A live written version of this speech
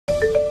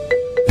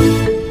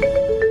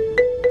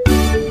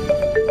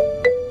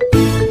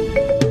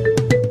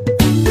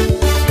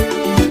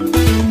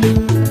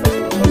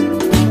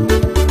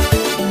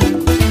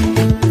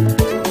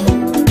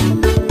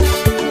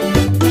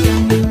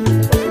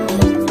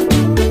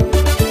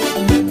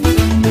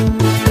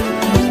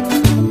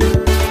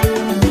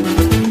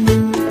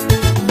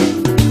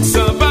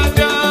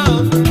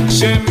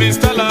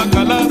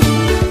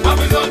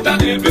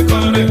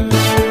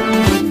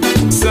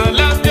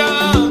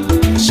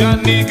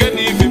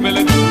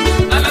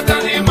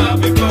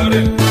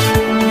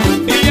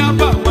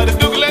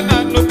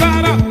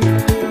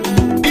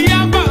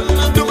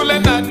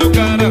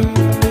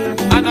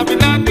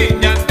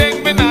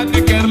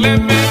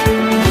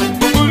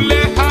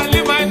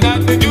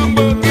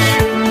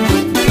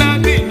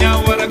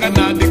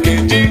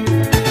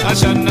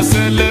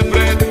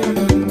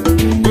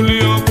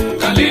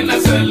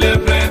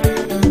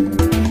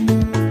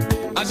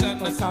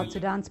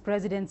Sudan's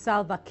President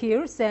Salva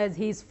Kiir says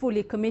he is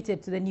fully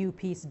committed to the new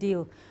peace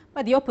deal.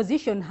 But the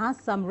opposition has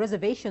some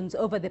reservations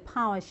over the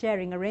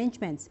power-sharing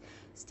arrangements.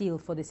 Still,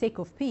 for the sake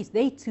of peace,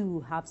 they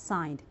too have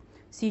signed.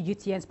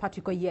 CGTN's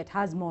Patrick Oyet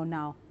has more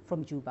now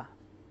from Juba.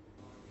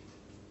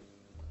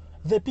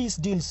 The peace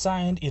deal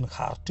signed in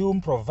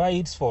Khartoum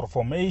provides for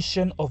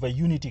formation of a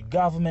unity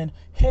government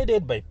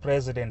headed by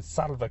President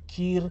Salva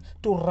Kiir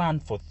to run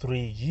for 3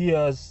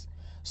 years.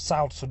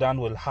 South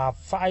Sudan will have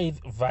 5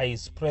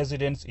 vice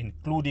presidents,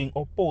 including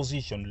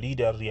opposition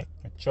leader Riek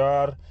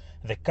Machar.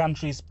 The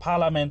country's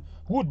parliament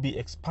would be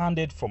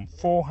expanded from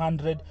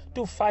 400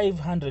 to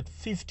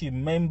 550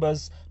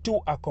 members to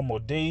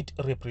accommodate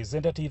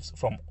representatives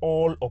from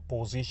all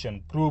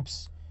opposition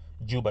groups.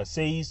 Juba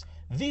says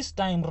this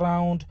time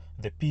round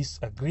the peace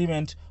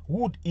agreement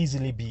would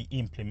easily be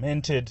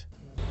implemented.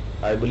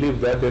 I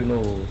believe that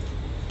the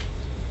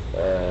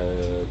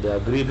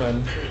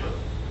agreement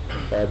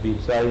has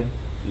been signed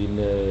in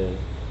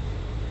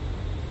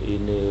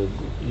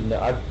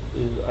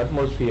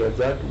atmosphere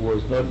that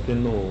was not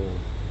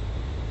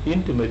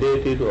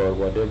intimidated or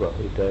whatever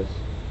it has.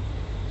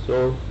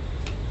 So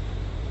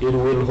it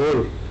will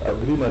hold,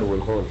 agreement will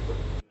hold.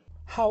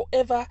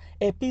 However,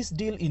 a peace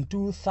deal in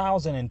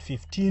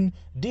 2015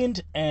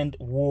 didn't end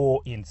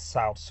war in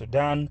South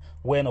Sudan.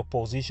 When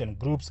opposition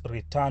groups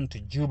returned to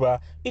Juba,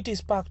 it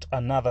sparked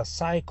another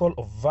cycle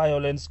of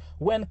violence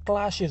when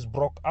clashes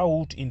broke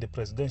out in the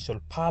presidential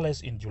palace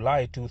in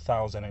July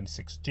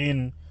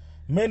 2016.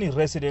 Many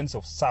residents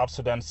of South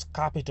Sudan's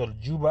capital,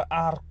 Juba,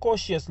 are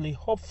cautiously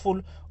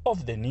hopeful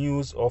of the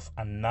news of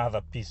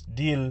another peace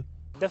deal.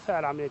 The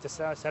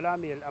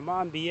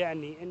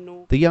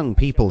young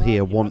people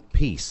here want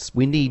peace.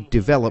 We need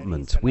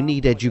development. We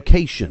need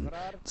education.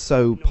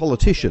 So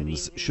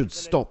politicians should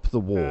stop the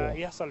war.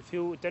 We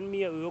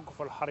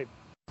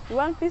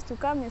want peace to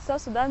come in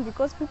South Sudan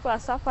because people are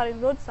suffering.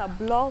 Roads are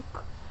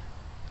blocked.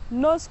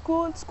 No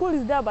school. School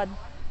is there, but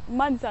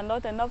money are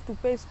not enough to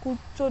pay school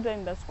children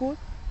in the school.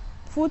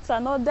 Foods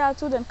are not there.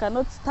 Children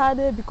cannot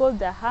study because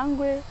they're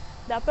hungry.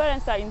 Their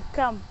parents are in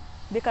camp.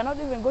 They cannot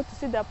even go to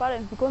see their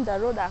parents because the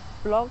roads are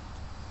blocked.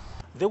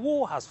 The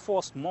war has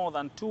forced more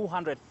than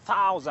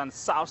 200,000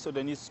 South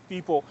Sudanese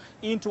people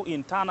into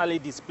internally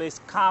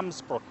displaced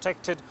camps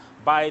protected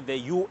by the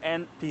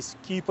UN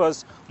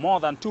peacekeepers. More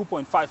than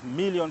 2.5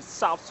 million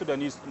South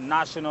Sudanese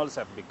nationals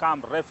have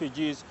become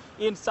refugees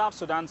in South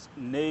Sudan's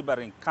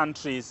neighboring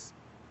countries.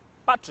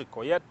 Patrick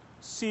Oyet,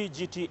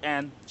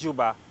 CGTN,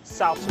 Juba,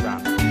 South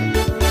Sudan.